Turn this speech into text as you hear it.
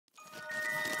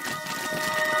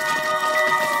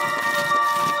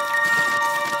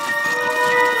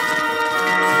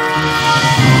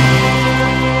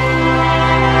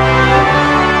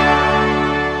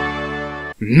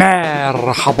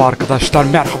Merhaba arkadaşlar,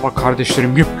 merhaba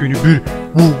kardeşlerim. Yepyeni bir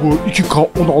WWE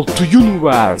 2K16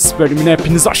 Universe bölümüne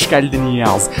hepiniz hoş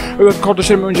geldiniz. Evet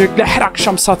kardeşlerim, öncelikle her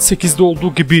akşam saat 8'de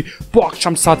olduğu gibi bu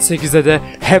akşam saat 8'de de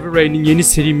Heavy Rain'in yeni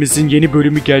serimizin yeni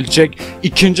bölümü gelecek.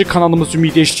 İkinci kanalımız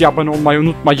Ümidi abone olmayı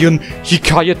unutmayın.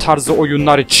 Hikaye tarzı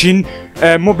oyunlar için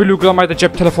mobil uygulamayı da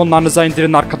cep telefonlarınıza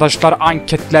indirin arkadaşlar.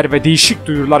 Anketler ve değişik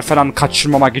duyurular falan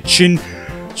kaçırmamak için.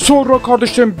 Sonra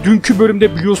kardeşlerim, dünkü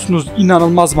bölümde biliyorsunuz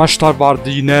inanılmaz maçlar vardı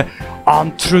yine.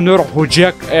 Antrenör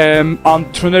hoca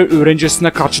antrenör öğrencisine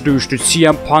karşı dövüştü.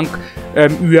 CM Punk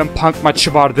Punk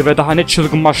maçı vardı ve daha ne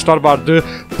çılgın maçlar vardı.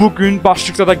 Bugün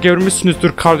başlıkta da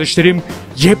görmüşsünüzdür kardeşlerim.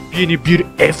 Yepyeni bir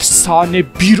efsane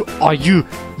bir ayı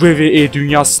WWE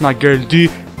dünyasına geldi.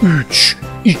 3,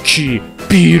 2,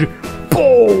 1...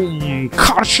 Boom!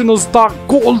 Karşınızda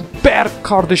Goldberg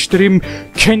kardeşlerim.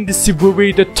 Kendisi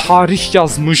WWE'de tarih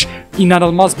yazmış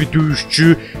inanılmaz bir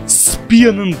dövüşçü.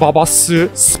 Spear'ın babası,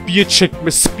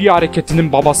 Spear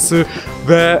hareketinin babası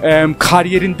ve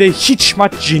kariyerinde hiç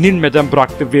maç yenilmeden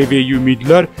bıraktı WWE'yi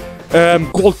Ümidiler.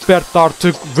 Goldberg de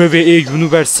artık WWE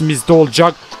Universe'imizde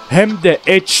olacak. Hem de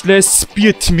Edge'le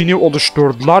Spear Timi'ni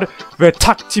oluşturdular ve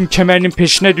tag team kemerinin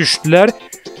peşine düştüler.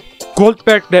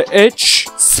 Goldberg'le Edge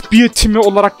Spear Timi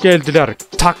olarak geldiler.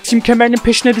 Tag team kemerinin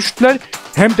peşine düştüler.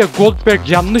 Hem de Goldberg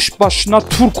yanlış başına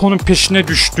Turco'nun peşine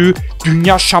düştü.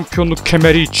 Dünya şampiyonluk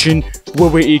kemeri için,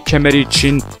 WWE kemeri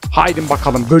için. Haydi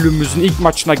bakalım bölümümüzün ilk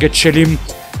maçına geçelim.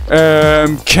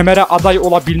 Kemere aday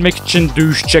olabilmek için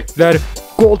dövüşecekler.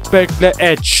 Goldberg'le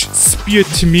Edge, Spear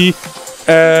Timi,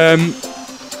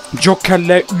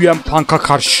 Joker'le Punk'a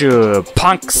karşı,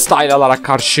 Punk style'lara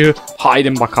karşı.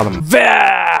 Haydi bakalım. Ve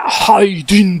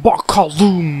haydin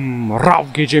bakalım. Rav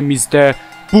gecemizde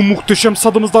bu muhteşem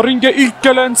stadımızda ringe ilk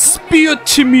gelen Spear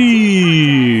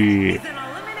Timi.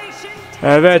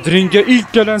 Evet, ringe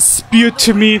ilk gelen Spear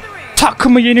Timi.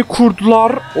 Takımı yeni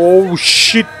kurdular. Oh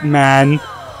shit man.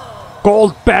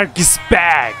 Goldberg is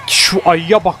back. Şu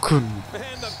ayıya bakın.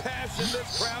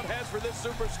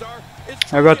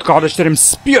 Evet kardeşlerim,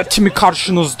 Spear Timi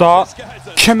karşınızda.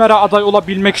 Kemere aday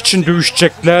olabilmek için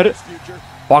dövüşecekler.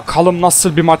 Bakalım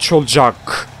nasıl bir maç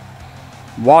olacak.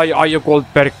 Vay ayı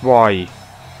Goldberg vay.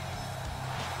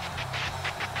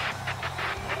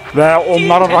 Ve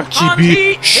onların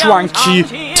rakibi şu anki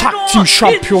tag team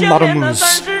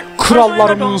şampiyonlarımız,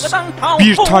 krallarımız,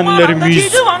 bir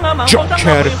tanelerimiz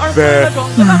Joker ve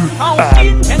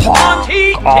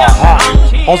Punk. Aha.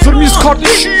 Hazır mıyız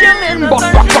kardeşim?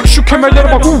 Bak şu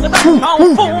kemerlere bak.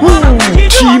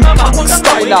 Team Punk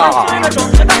style'a.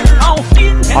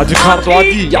 Hadi Kardo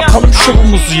hadi yapalım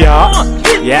şovumuzu ya.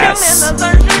 Yes.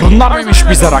 Bunlar mıymış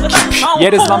bize rakip?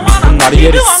 Yeriz lan biz bunları,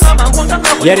 yeriz.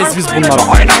 Yeriz biz bunları.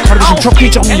 Aynen kardeşim, çok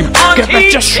heyecanlıyım.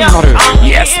 Geberteceğiz şunları.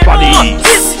 Yes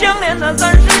buddies.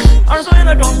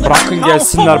 Bırakın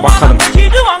gelsinler bakalım.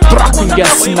 Bırakın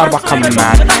gelsinler bakalım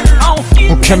man.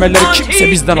 Bu kemerleri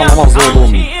kimse bizden alamaz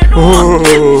oğlum.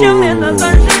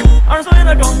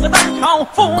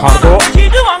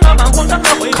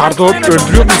 Kardo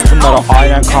öldürüyor muyuz bunları?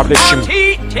 Aynen kardeşim.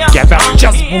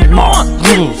 Geberteceğiz bunları.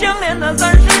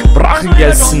 Bırakın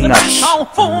gelsinler.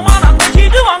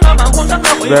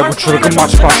 Ve bu çılgın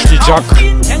maç başlayacak.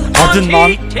 Hadi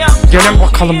lan. Gelin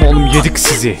bakalım oğlum, yedik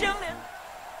sizi.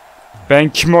 Ben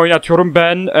kimi oynatıyorum?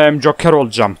 Ben Joker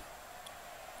olacağım.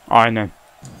 Aynen.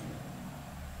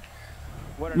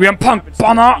 Punk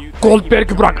bana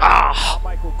Goldberg'i bırak. Ah!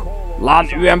 Lan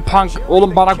Punk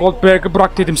oğlum, bana Goldberg'i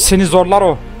bırak dedim. Seni zorlar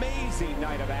o.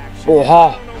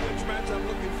 Oha.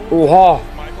 Oha.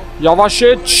 Yavaş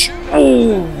et.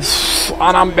 Of.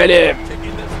 Anam benim.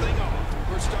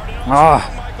 Ah.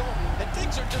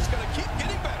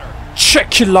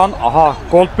 Çekil lan. Aha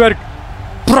Goldberg.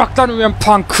 Bırak lan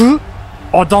Punk'ı.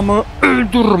 Adamı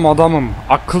öldürürüm adamım.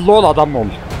 Akıllı ol adam ol.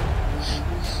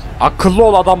 Akıllı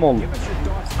ol adam ol.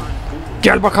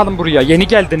 Gel bakalım buraya. Yeni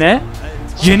geldin he.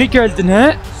 Yeni geldin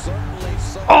he.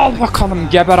 Al bakalım,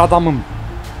 geber adamım.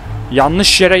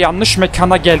 Yanlış yere, yanlış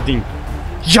mekana geldin.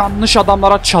 Yanlış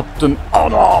adamlara çattın.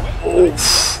 Anam.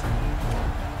 Of.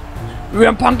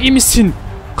 Punk iyi misin?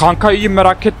 Kanka iyiyim,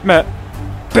 merak etme.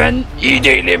 Ben iyi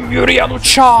değilim. Yürüyen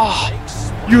uçak.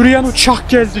 Yürüyen uçak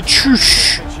geldi.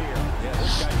 Çüş.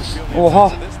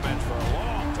 Oha.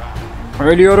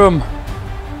 Ölüyorum.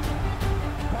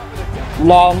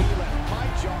 Lan.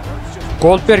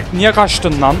 Goldberg niye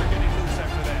kaçtın lan?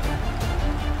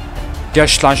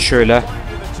 Geç lan şöyle.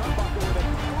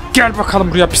 Gel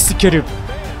bakalım buraya pislik herif.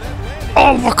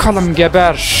 Al bakalım,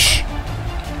 geber.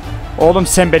 Oğlum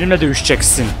sen benimle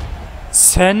dövüşeceksin.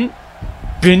 Sen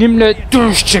benimle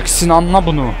dövüşeceksin, anla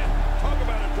bunu.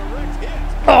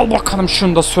 Al bakalım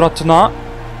şunu da suratına.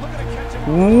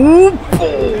 Boom.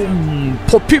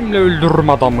 Popimle öldürürüm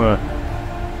adamı.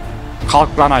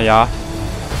 Kalk lan ayağa.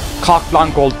 Kalk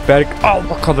lan Goldberg. Al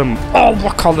bakalım. Al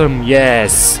bakalım.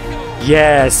 Yes.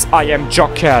 Yes. I am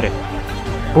Joker.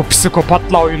 Bu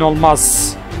psikopatla oyun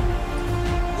olmaz.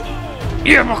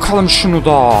 Ye bakalım şunu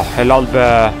da. Helal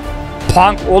be.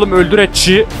 Punk oğlum öldür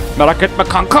etçi. Merak etme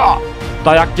kanka.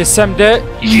 Dayak yesem de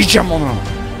yiyeceğim onu.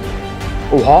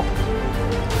 Oha.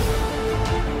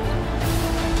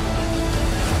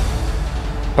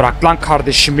 Bırak lan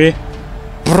kardeşimi.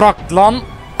 Bırak lan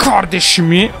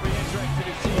kardeşimi.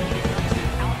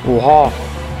 Oha.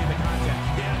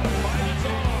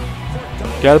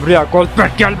 Gel buraya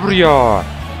Goldberg, gel buraya.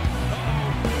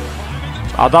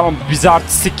 Adamım bize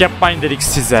artistik yapmayın dedik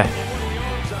size.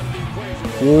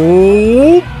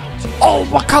 Hop. Al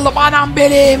bakalım anam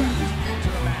benim.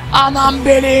 Anam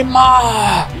benim.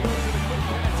 Ah.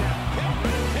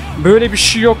 Böyle bir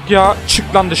şey yok ya.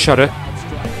 Çık lan dışarı.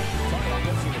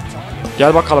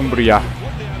 Gel bakalım buraya.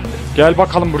 Gel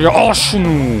bakalım buraya. Al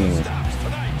şunu.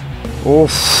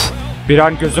 Of. Bir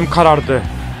an gözüm karardı.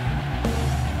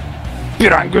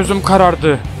 Bir an gözüm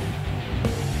karardı.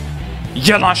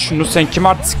 Ye lan şunu, sen kim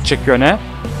artistik çekiyorsun he?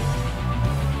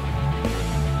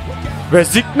 Ve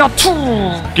Zignatur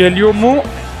geliyor mu?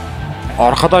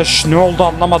 Arkadaş ne oldu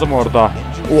anlamadım orada.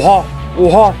 Oha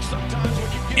oha.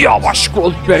 Yavaş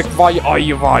Goldberg, vay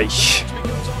ay vay.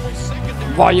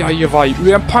 Vay ay vay.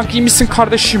 UM Punk iyi misin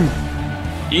kardeşim?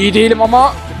 İyi değilim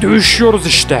ama dövüşüyoruz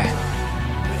işte.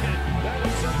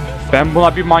 Ben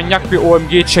buna bir manyak bir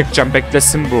OMG'yi çekeceğim,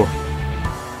 beklesin bu.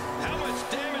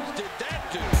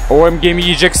 OMG'mi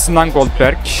yiyeceksin lan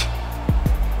Goldberg.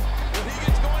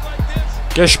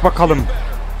 Geç bakalım.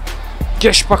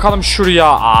 Geç bakalım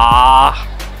şuraya. Ah.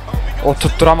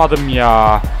 Oturtturamadım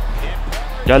ya.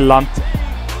 Gel lan.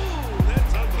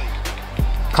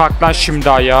 Kalk lan şimdi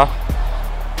ayağa.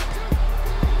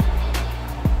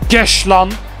 Geç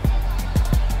lan.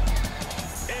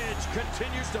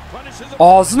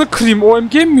 Ağzını kırayım,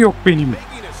 OMG'm mi yok benim?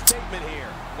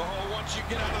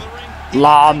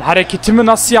 Lan hareketimi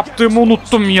nasıl yaptığımı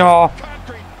unuttum ya.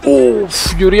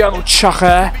 Of, yürüyen uçak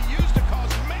he.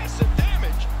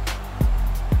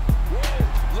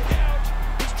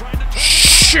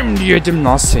 Şimdi yedim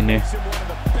lan seni.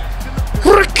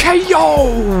 Hırkeyo.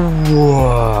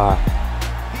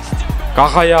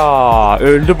 Kaka ya,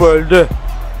 öldü bu, öldü.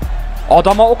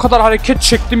 Adama o kadar hareket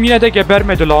çektim yine de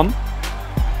gebermedi lan.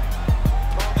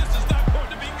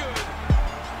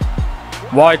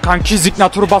 Vay kanki,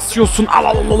 Zignatur'u basıyorsun. Al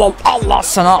al al al. Allah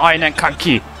sana, aynen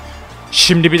kanki.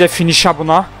 Şimdi bir de finish'a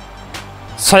buna.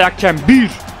 Sayakken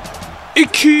 1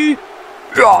 2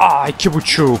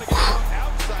 2,5.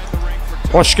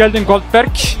 Hoş geldin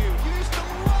Goldberg.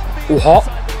 Oha. Of.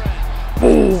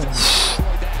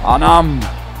 Anam.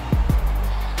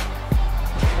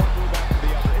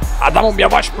 Adamım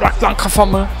yavaş, bırak lan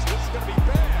kafamı.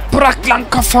 Bırak lan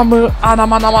kafamı.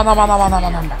 Anam anam anam anam anam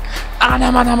anam.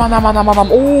 Anam anam anam anam anam.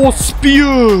 Oo,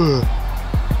 Spear.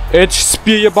 Edge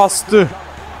Spear'ye bastı.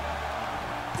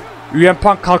 UM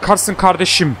Punk kalkarsın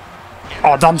kardeşim.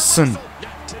 Adamsın.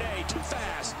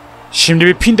 Şimdi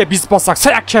bir pin de biz basak.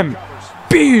 Sayakem.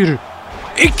 1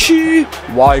 2.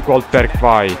 Vay Goldberg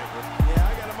vay.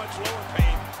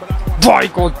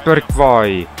 Vay Goldberg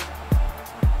vay.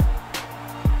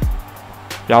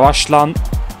 Yavaş lan.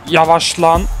 Yavaş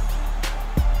lan.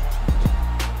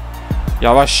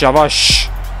 Yavaş yavaş.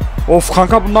 Of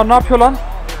kanka, bunlar ne yapıyor lan?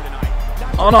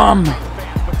 Anam.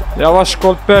 Yavaş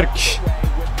Goldberg.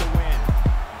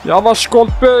 Yavaş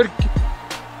Goldberg.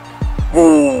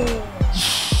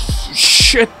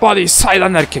 Shit buddy,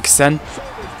 saylan erkek sen.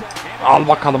 Al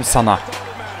bakalım sana.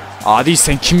 Adi,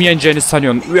 sen kim yeneceğini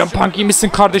sanıyorsun? UM Punk iyi misin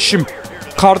kardeşim?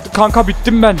 Kanka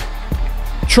bittim ben.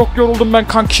 Çok yoruldum ben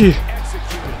kanki.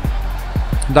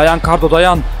 Dayan Kardo,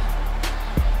 dayan.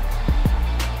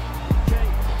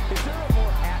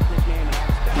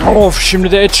 Of,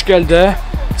 şimdi de Edge geldi.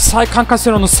 Say kanka,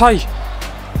 sen onu say.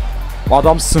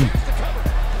 Adamsın.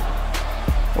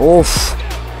 Of.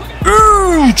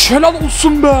 3, helal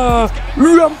olsun be.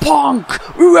 UM Punk.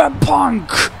 UM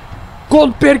Punk.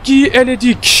 Goldberg'i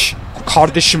eledik.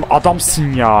 Kardeşim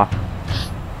adamsın ya.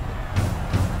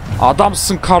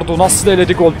 Adamsın Kardo, nasıl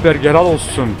eledi Goldberg, helal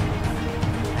olsun.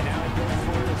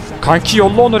 Kanki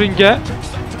yolla onu ringe.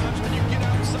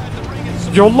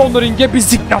 Yolla onu ringe, bir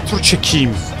Zignatur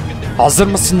çekeyim. Hazır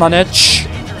mısın lan Edge?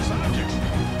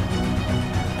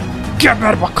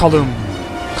 Geber bakalım.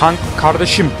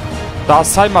 Kardeşim daha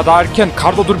sayma, daha erken.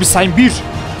 Kardo dur bir sayayım. 1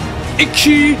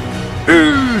 2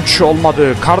 3.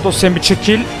 Olmadı. Kardo sen bir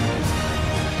çekil.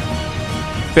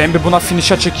 Ben bir buna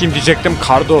finish'a çekeyim diyecektim.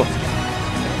 Kardo.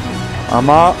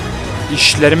 Ama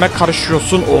işlerime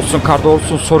karışıyorsun. Olsun karda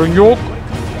olsun, sorun yok.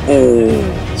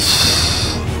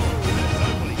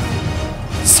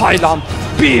 Saylan.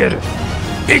 1,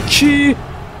 2,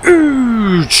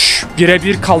 3.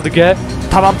 Birebir kaldı ge.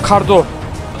 Tamam Kardo.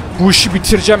 Bu işi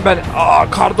bitireceğim ben.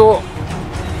 Kardo.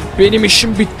 Benim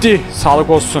işim bitti. Sağlık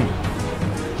olsun.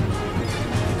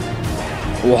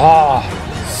 Oha.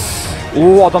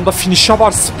 Adamda finish'e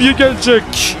var. Spear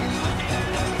gelecek.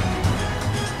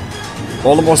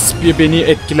 Oğlum o Spear beni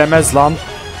etkilemez lan.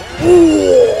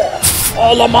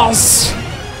 Olamaz.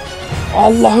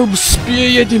 Allah'ım, Spear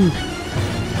yedim.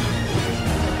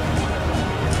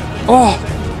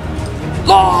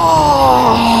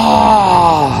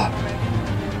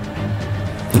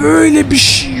 Böyle bir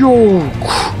şey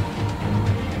yok.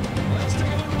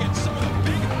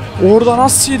 Orada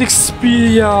nasıl yedik Spear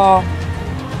ya?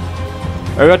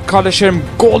 Evet kardeşlerim,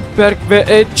 Goldberg ve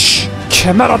Edge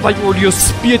kemer adayı oluyor.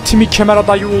 Spear Timi kemer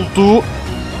adayı oldu.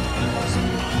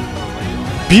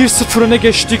 1-0 öne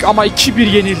geçtik ama 2-1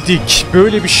 yenildik.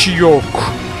 Böyle bir şey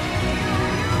yok.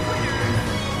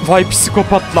 Vay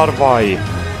psikopatlar vay.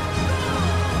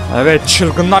 Evet,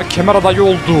 çılgınlar kemer adayı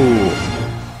oldu.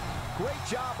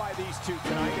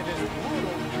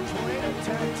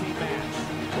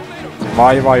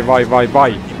 Vay vay vay vay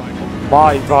vay.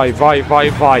 Vay vay vay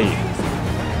vay vay.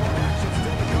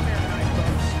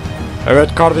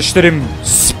 Evet kardeşlerim,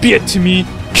 Spear Timi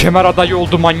kemer adayı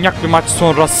oldu manyak bir maç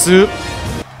sonrası.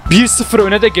 1-0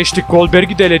 öne de geçtik,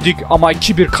 Goldberg'i de eledik ama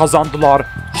 2-1 kazandılar.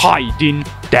 Haydin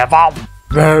devam.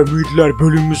 Ve Ümidiler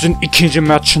bölümümüzün ikinci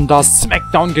maçında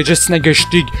SmackDown gecesine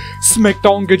geçtik.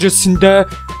 SmackDown gecesinde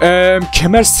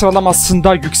kemer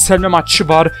sıralamasında yükselme maçı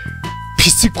var.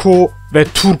 Psiko ve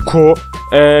Turko,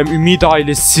 Ümidi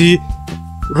ailesi,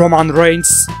 Roman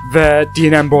Reigns ve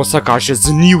Dean Ambrose'a karşı,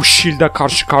 The New Shield'e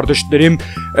karşı kardeşlerim.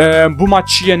 Bu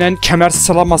maçı yenen kemer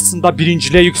sıralamasında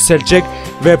birinciliğe yükselecek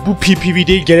ve bu PPV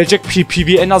değil, gelecek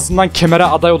PPV en azından kemere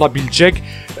aday olabilecek.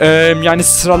 Yani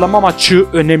sıralama maçı,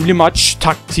 önemli maç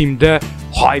taktiğimde.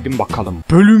 Haydi bakalım.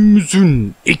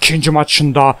 Bölümümüzün ikinci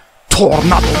maçında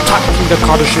Tornado taktiğinde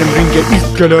kardeşlerim, ringe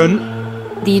ilk gelen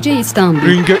DJ İstanbul.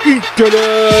 Ringe ilk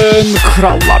gelen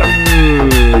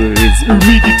krallarımız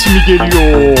Ümidi Timi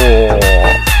geliyor.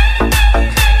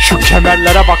 Şu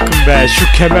kemerlere bakın be, şu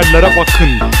kemerlere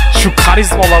bakın, şu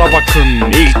karizmalara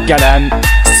bakın. İlk gelen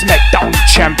SmackDown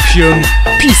Champion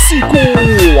Psiko.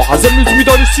 Hazır mıyız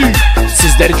müdahalesi?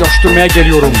 Sizleri coşturmaya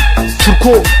geliyorum.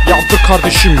 Turko yaptır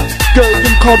kardeşim.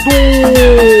 Geldim Kardo.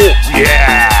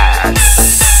 Yes.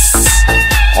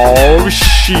 Oh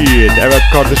shit. Evet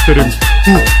kardeşlerim.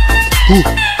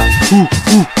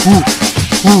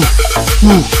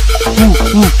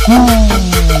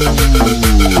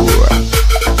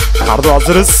 Kardo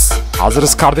hazırız.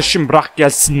 Hazırız kardeşim, bırak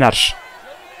gelsinler.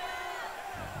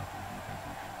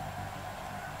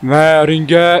 Ve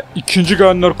ringe ikinci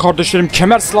gelenler kardeşlerim,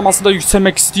 kemer sıralamasında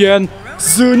yükselmek isteyen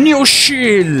The New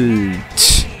Shield.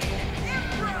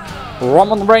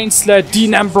 Roman Reigns ile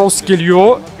Dean Ambrose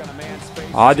geliyor.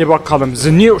 Hadi bakalım,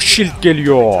 The New Shield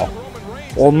geliyor.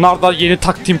 Onlar da yeni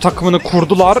taktiğim takımını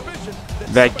kurdular.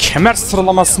 Ve kemer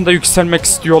sıralamasında yükselmek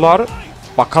istiyorlar.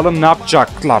 Bakalım ne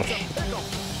yapacaklar.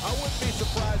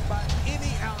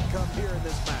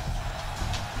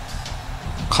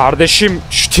 Kardeşim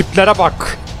şu tiplere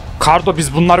bak. Kardo,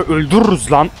 biz bunları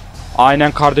öldürürüz lan.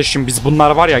 Aynen kardeşim, biz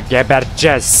bunları var ya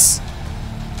geberteceğiz.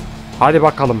 Hadi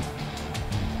bakalım.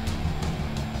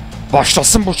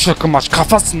 Başlasın bu çılgın maç.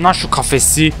 Kafasın lan şu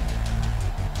kafesi.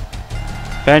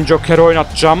 Ben Joker'i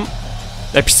oynatacağım.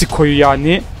 Psiko'yu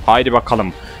yani. Haydi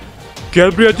bakalım.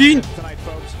 Gel buraya Dean.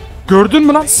 Gördün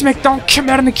mü lan SmackDown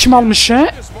kemerini kim almış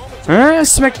he?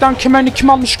 SmackDown kemerini kim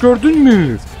almış, gördün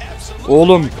mü?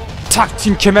 Oğlum, tag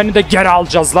team kemerini de geri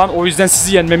alacağız lan. O yüzden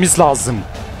sizi yenmemiz lazım.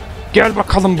 Gel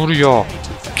bakalım buraya.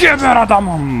 Geber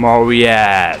adamım. Oh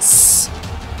yes.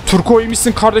 Turko iyi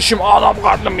misin kardeşim? Adam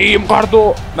kardım, iyiyim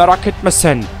Kardo. Merak etme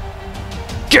sen.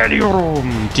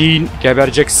 Geliyorum. Dean,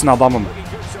 gebereceksin adamım.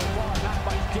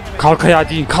 Kalk ayağa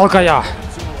Dean, kalk ayağa.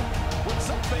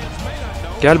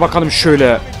 Gel bakalım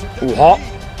şöyle. Oha.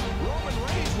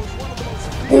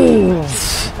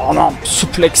 Of. Anam,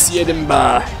 suplex yedim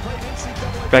be.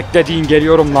 Bekle Dean,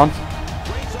 geliyorum lan.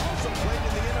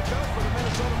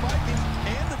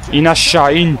 İn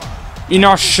aşağı, in. İn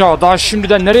aşağı. Daha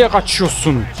şimdiden nereye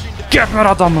kaçıyorsun? Geber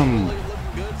adamım.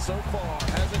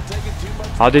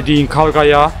 Hadi Dean, kalk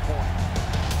ayağa.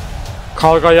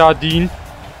 Kalk ayağa Dean.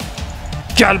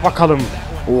 Gel bakalım.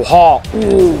 Oha.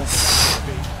 Of.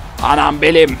 Anam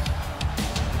belim.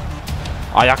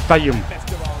 Ayaktayım.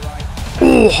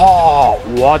 Oha.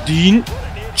 Oha Dean.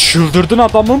 Çıldırdın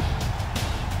adamım.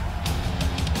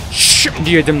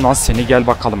 Şimdi yedim lan seni, gel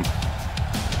bakalım.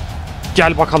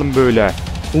 Gel bakalım böyle.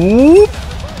 Hop.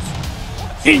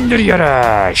 İndir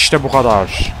yere. İşte bu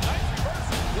kadar.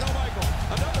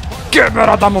 Geber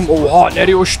adamım. Oha,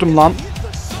 nereye uçtum lan?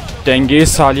 Dengeyi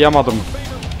sağlayamadım.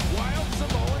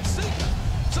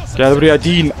 Gel buraya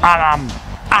değil. Anam.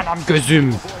 Anam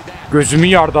gözüm. Gözümü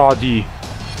yardı hadi.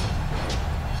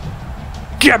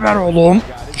 Geber oğlum.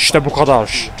 İşte bu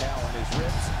kadar.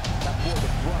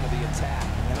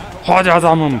 Hadi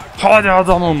adamım. Hadi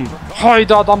adamım.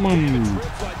 Haydi adamım.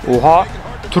 Oha.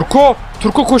 Turko.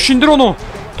 Turko koş, indir onu.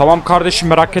 Tamam kardeşim,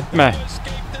 merak etme.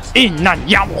 İn lan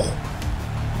yamuk.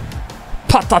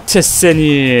 Patates seni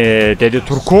dedi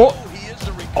Turko.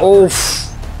 Of.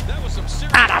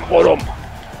 Anam oğlum.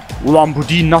 Ulan bu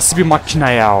değil nasıl bir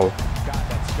makine ya.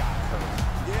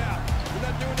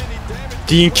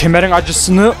 Dean kemerin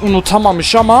acısını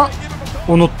unutamamış ama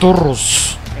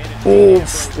unuttururuz.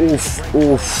 Of of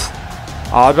of.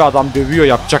 Abi adam dövüyor,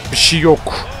 yapacak bir şey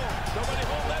yok.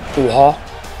 Oha.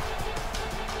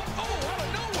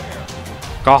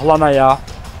 Kahlana ya.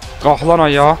 Kahlana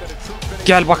ya.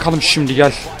 Gel bakalım şimdi,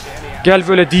 gel. Gel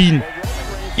böyle Dean.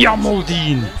 Yamul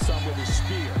Dean.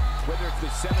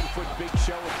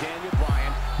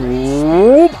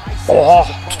 Hop. Oha,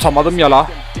 tutamadım ya la.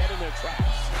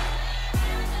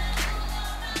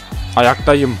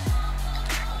 Ayaktayım.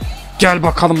 Gel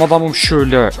bakalım adamım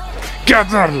şöyle.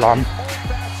 Geber lan.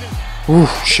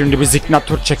 Şimdi bir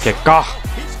zignatür çekek. Kah.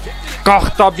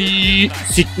 Kah da bir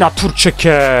zignatür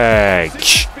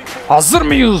çekek. Hazır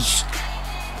mıyız?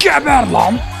 Geber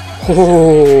lan.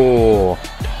 Ho.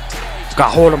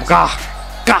 Kah oğlum kah.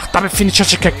 Kah da bir finish'e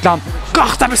çekek lan.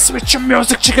 Kah da bir switch'in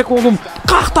müzik çekek oğlum.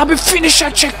 Kah da bir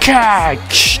finish'e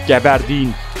çekek.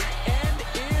 Geberdiğin.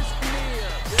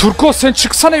 Turko sen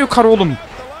çıksana yukarı oğlum.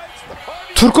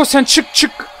 Turko sen çık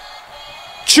çık.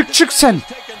 Çık çık sen.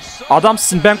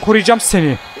 Adamsın, ben koruyacağım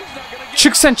seni.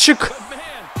 Çık sen çık.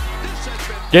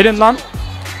 Gelin lan.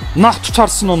 Nah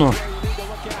tutarsın onu.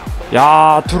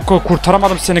 Ya Turko,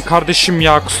 kurtaramadım seni kardeşim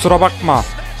ya, kusura bakma.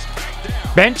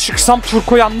 Ben çıksam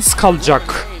Turko yalnız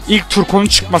kalacak. İlk Turko'nun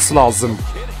çıkması lazım.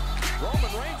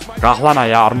 Kahlana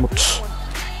ya armut.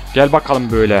 Gel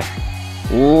bakalım böyle.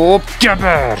 Hop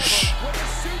geber.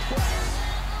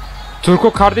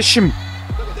 Turko kardeşim.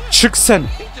 Çık sen.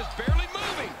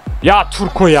 Ya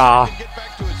Turko ya.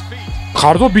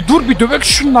 Kardo bir dur, bir dövek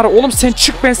şunları. Oğlum sen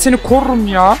çık, ben seni korurum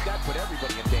ya.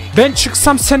 Ben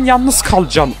çıksam sen yalnız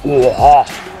kalacaksın. Oha.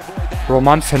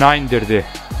 Roman fena indirdi.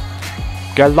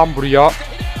 Gel lan buraya.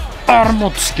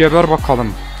 Armut geber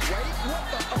bakalım.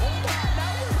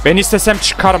 Ben istesem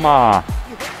çıkarım ha.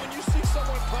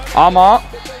 Ama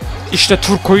işte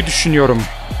Turko'yu düşünüyorum.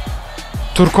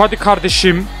 Turko hadi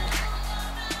kardeşim.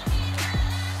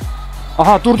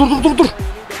 Aha dur.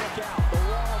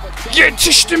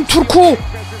 Yetiştim Turko.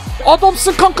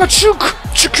 Adamsın kanka, çık.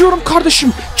 Çıkıyorum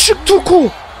kardeşim. Çık Turko.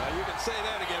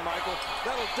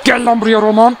 Gel lan buraya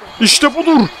Roman. İşte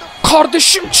budur.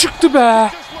 Kardeşim çıktı be.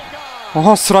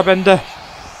 Aha sıra bende.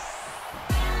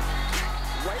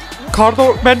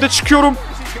 Kardo ben de çıkıyorum.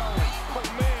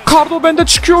 Kardo ben de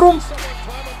çıkıyorum.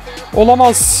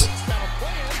 Olamaz.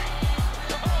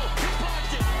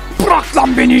 Bırak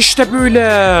lan beni, işte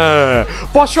böyle.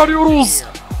 Başarıyoruz.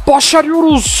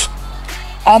 Başarıyoruz.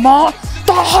 Ama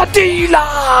daha değil.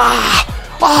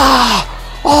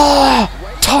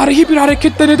 Tarihi bir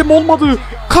hareket denedim, olmadı.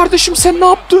 Kardeşim sen ne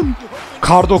yaptın?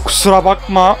 Kardo kusura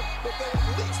bakma.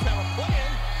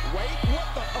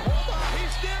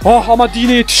 Ama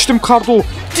Dean'e yetiştim Kardo.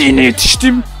 Dean'e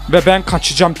yetiştim. Ve ben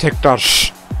kaçacağım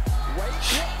tekrar.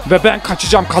 Ve ben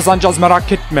kaçacağım, kazanacağız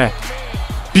merak etme.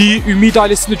 Bir Ümidi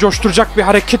ailesini coşturacak bir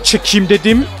hareket çekeyim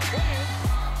dedim.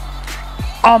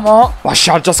 Ama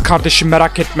başaracağız kardeşim,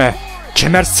 merak etme.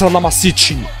 Kemer sıralaması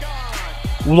için.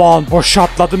 Ulan boşa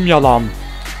atladım yalan.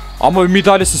 Ama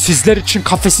Ümidi ailesi sizler için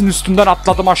kafesin üstünden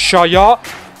atladım aşağıya.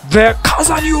 Ve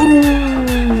kazanıyorum.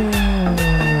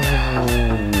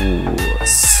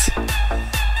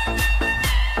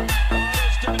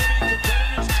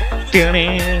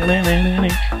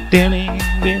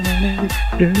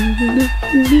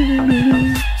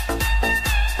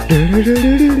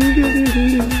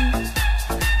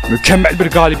 Mükemmel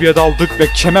bir galibiyet aldık ve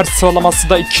kemer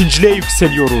sıralamasında ikinciliğe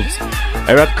yükseliyoruz.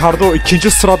 Evet Kardo,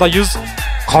 ikinci sıradayız.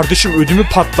 Kardeşim ödümü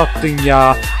patlattın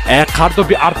ya. Kardo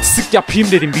bir artistik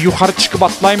yapayım dedim. Bir yukarı çıkıp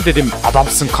atlayayım dedim.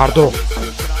 Adamsın Kardo.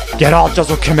 Geri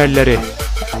alacağız o kemerleri.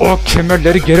 O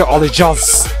kemerleri geri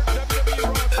alacağız.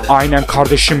 Aynen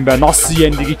kardeşim be. Nasıl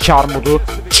yendik iki armudu.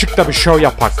 Çık da bir show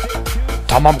yapak.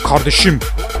 Tamam kardeşim.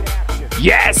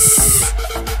 Yes.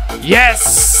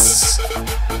 Yes.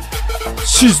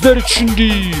 sizler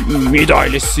içindi Ümidi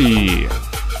ailesi.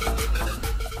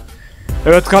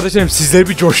 Evet kardeşlerim, sizleri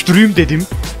bir coşturayım dedim.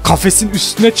 Kafesin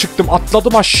üstüne çıktım,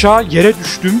 atladım aşağı, yere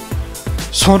düştüm.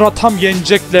 Sonra tam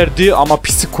yeneceklerdi ama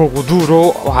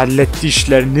Psikoduro halletti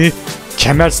işlerini.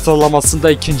 Kemer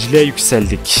sıralamasında ikinciliğe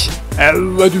yükseldik.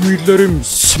 Evet ümitlerim,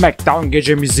 SmackDown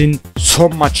gecemizin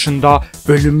son maçında,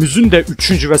 bölümümüzün de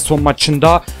 3. ve son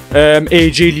maçında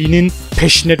AJ Lee'nin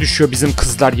peşine düşüyor bizim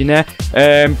kızlar yine.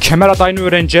 Kemer adayını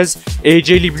öğreneceğiz.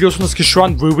 AJ Lee biliyorsunuz ki şu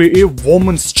an WWE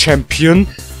Women's Champion.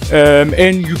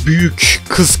 En büyük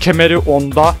kız kemeri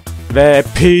onda ve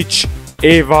Paige,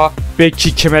 Eva,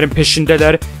 Becky kemerin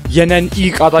peşindeler. Yenen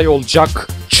ilk aday olacak.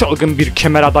 Çılgın bir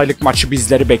kemer adaylık maçı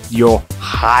bizleri bekliyor.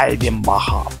 Haydi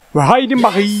bakalım. Haydi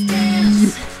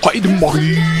bakayım. Haydi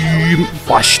bakayım.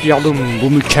 Başlayalım bu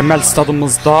mükemmel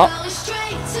stadımızda.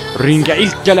 Ringe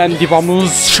ilk gelen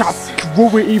divamız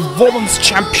WWE Women's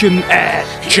Champion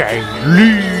AJ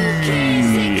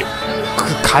Lee.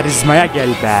 Karizmaya gel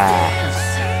be.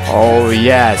 Oh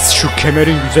yes, şu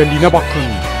kemerin güzelliğine bakın.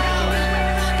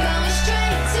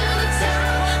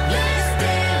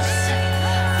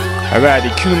 Evet,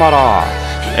 2 numara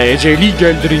AJ Lee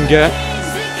geldi ringe.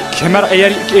 Kemer,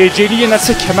 eğer AJ Lee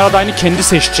yenerse kemer adayını kendi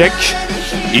seçecek.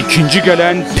 İkinci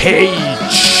gelen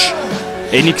Paige,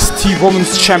 NXT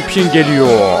Women's Champion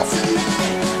geliyor.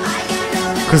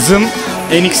 Kızım,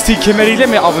 NXT kemeriyle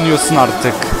mi avunuyorsun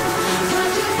artık?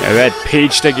 Evet,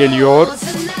 Paige de geliyor.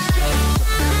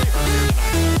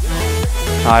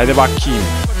 Haydi bakayım.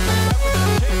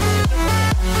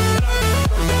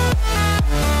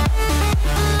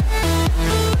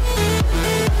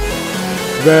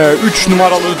 Ve 3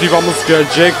 numaralı divamız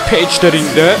gelecek. Paige de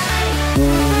ringde.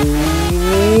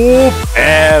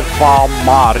 Eva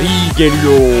Marie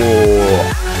geliyor.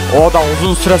 O da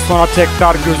uzun süre sonra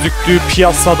tekrar gözüktü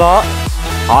piyasada.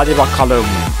 Hadi bakalım.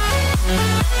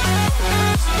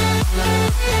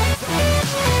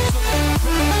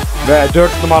 Ve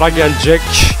 4 numara gelecek.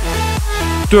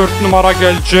 4 numara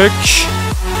gelecek.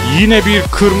 Yine bir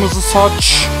kırmızı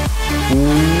saç.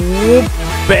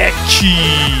 Becky.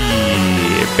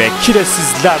 Becky de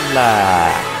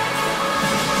sizlerle.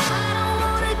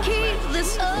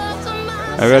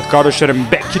 Evet kardeşlerim,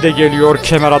 Becky de geliyor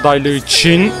kemer adaylığı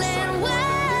için.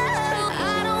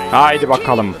 Haydi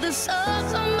bakalım.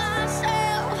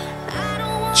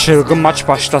 Çılgın maç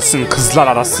başlasın kızlar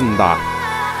arasında.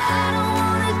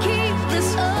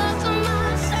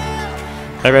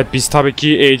 Evet, biz tabii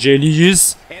ki AJ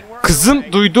Lee'yiz.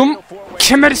 Kızım, duydum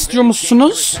kemer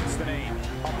istiyormuşsunuz.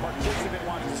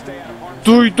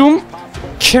 Duydum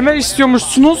kemer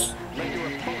istiyormuşsunuz.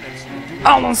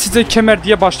 Alın size kemer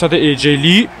diye başladı AJ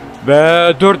Lee.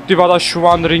 Ve 4 divada şu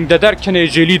an ringde derken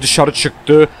AJ Lee dışarı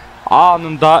çıktı.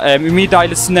 Anında Ümidi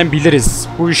ailesinden biliriz.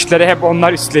 Bu işlere hep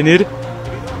onlar üstlenir.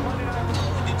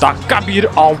 Dakika 1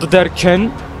 aldı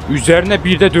derken üzerine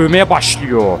bir de dövmeye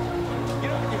başlıyor.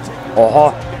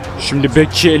 Oha, şimdi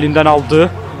Becky elinden aldı.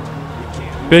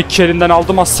 Becky elinden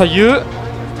aldı masayı.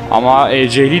 Ama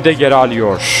AJ Lee de geri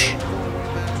alıyor.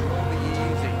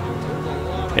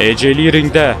 AJ Lee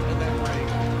ringde.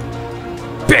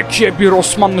 Becky'ye bir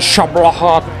Osmanlı şaplahı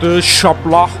attı.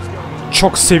 Şaplah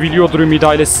çok seviliyordur Ümidi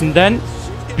ailesinden.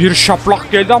 Bir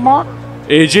şaplah geldi ama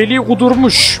AJ Lee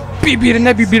kudurmuş.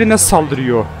 Birbirine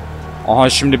saldırıyor. Aha,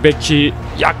 şimdi Becky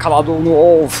yakaladı onu.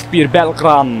 Of, bir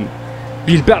belkran.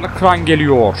 Bir belkran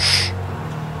geliyor.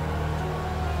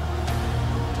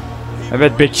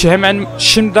 Evet, Becky hemen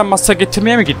şimdiden masa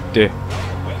getirmeye mi gitti?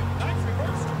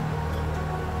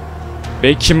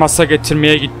 Becky masa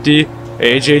getirmeye gitti.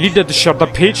 AJ Lee de dışarıda,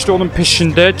 Paige de onun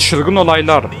peşinde. Çılgın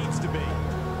olaylar.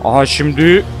 Aha,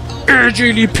 şimdi AJ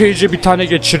Lee Paige'e bir tane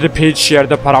geçirdi. Paige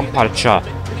yerde paramparça.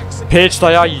 Paige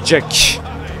dayağı yiyecek.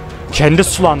 Kendi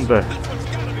sulandı.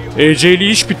 AJ Lee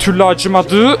hiçbir türlü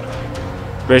acımadı.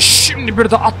 Ve şimdi bir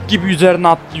de at gibi üzerine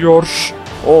atlıyor.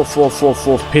 Of.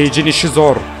 Paige'in işi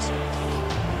zor.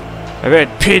 Evet,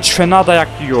 Paige fena dayak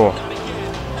yiyor.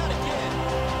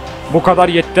 Bu kadar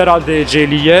yetti herhalde AJ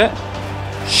Lee'ye.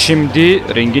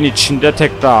 Şimdi ringin içinde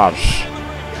tekrar.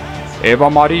 Eva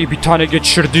Marie'yi bir tane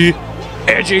geçirdi.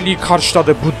 AJ Lee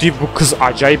karşıladı. Bu kız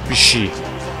acayip bir şey.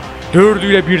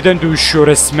 Dördüyle birden dövüşüyor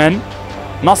resmen.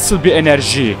 Nasıl bir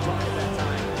enerji.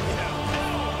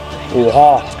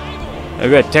 Oha.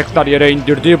 Evet, tekrar yere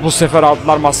indirdi. Bu sefer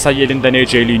aldılar masayı elinden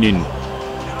AJ Lee'nin.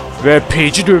 Ve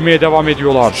Paige'i dövmeye devam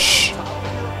ediyorlar.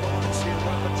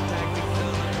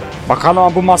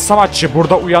 Bakalım bu masa maçı.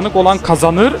 Burada uyanık olan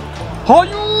kazanır.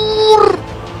 Hayır!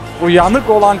 Uyanık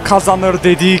olan kazanır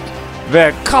dedik.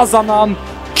 Ve kazanan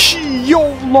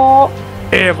Kiyo'la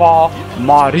Eva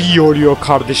Marie oluyor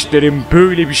kardeşlerim.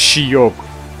 Böyle bir şey yok.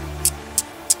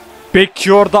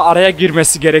 Backyard da araya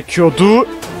girmesi gerekiyordu.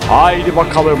 Haydi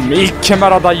bakalım, ilk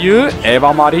kemer adayı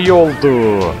Eva Marie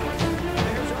oldu.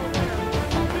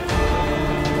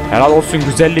 Helal olsun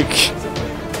güzellik.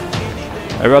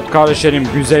 Evet kardeşlerim,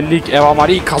 güzellik Eva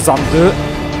Marie kazandı.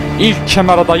 İlk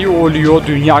kemer adayı oluyor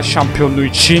dünya şampiyonluğu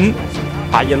için.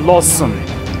 Hayırlı olsun.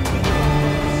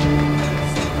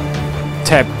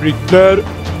 Tebrikler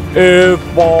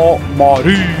Eva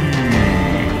Marie.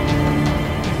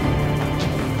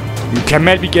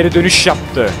 Mükemmel bir geri dönüş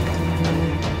yaptı.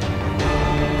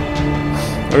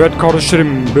 Evet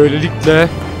kardeşlerim, böylelikle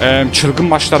çılgın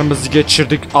maçlarımızı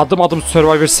geçirdik. Adım adım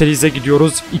Survivor Series'e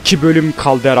gidiyoruz. 2 bölüm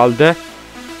kaldı herhalde.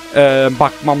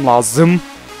 Bakmam lazım.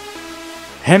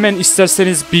 Hemen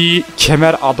isterseniz bir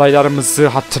kemer adaylarımızı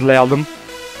hatırlayalım.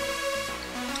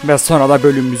 Ve sonra da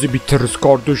bölümümüzü bitiririz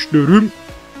kardeşlerim.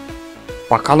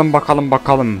 Bakalım.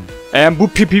 Bu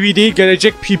PPV değil,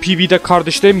 gelecek PPV'de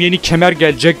kardeşlerim yeni kemer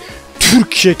gelecek.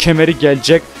 Türkiye kemeri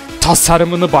gelecek.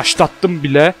 Tasarımını başlattım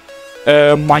bile.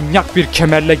 Manyak bir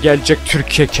kemerle gelecek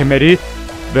Türkiye kemeri.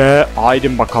 Ve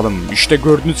haydi bakalım. İşte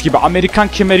gördüğünüz gibi Amerikan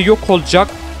kemeri yok olacak.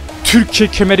 Türkiye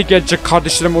kemeri gelecek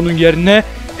kardeşlerim onun yerine.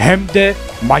 Hem de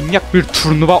manyak bir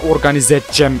turnuva organize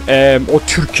edeceğim. O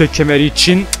Türkiye kemeri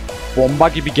için. Bomba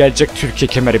gibi gelecek Türkiye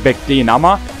kemeri, bekleyin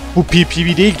ama bu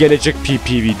PPV değil, gelecek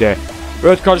PPV'de.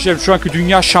 Evet kardeşlerim, şu anki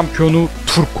dünya şampiyonu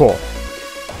Turko.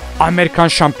 Amerikan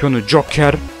şampiyonu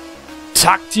Joker.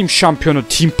 Tag Team şampiyonu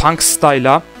Team Punk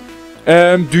Style'a.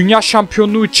 Dünya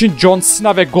şampiyonluğu için John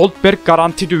Cena ve Goldberg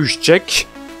garanti dövüşecek.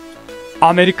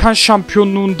 Amerikan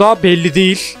şampiyonluğunda belli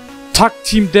değil. Tag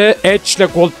Team'de Edge ile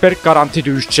Goldberg garanti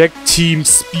dövüşecek. Team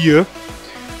Spear.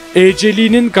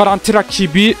 Eceli'nin garanti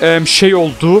rakibi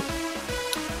oldu.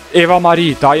 Eva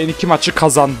Marie daha yeni 2 maçı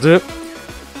kazandı.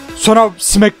 Sonra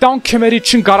SmackDown kemeri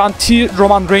için garanti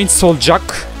Roman Reigns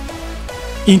olacak.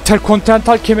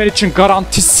 Intercontinental kemer için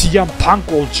garanti CM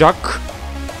Punk olacak.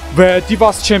 Ve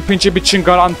Divas Championship için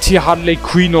garanti Harley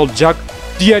Quinn olacak.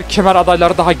 Diğer kemer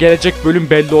adayları daha gelecek bölüm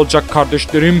belli olacak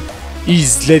kardeşlerim.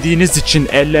 İzlediğiniz için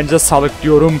ellerinize sağlık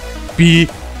diyorum. Bir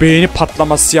beğeni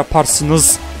patlaması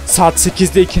yaparsınız. Saat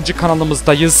 8'de 2.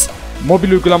 kanalımızdayız.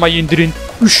 Mobil uygulamayı indirin.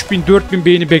 3000-4000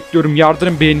 beğeni bekliyorum.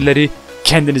 Yardırın beğenileri.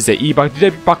 Kendinize iyi bakın. Bir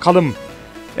de bir bakalım.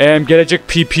 Gelecek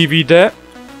PPV'de.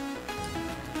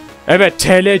 Evet,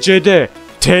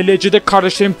 TLC'de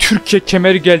kardeşlerim Türkiye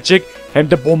kemeri gelecek.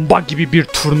 Hem de bomba gibi bir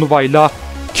turnuvayla.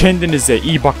 Kendinize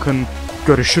iyi bakın.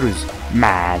 Görüşürüz.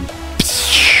 Man.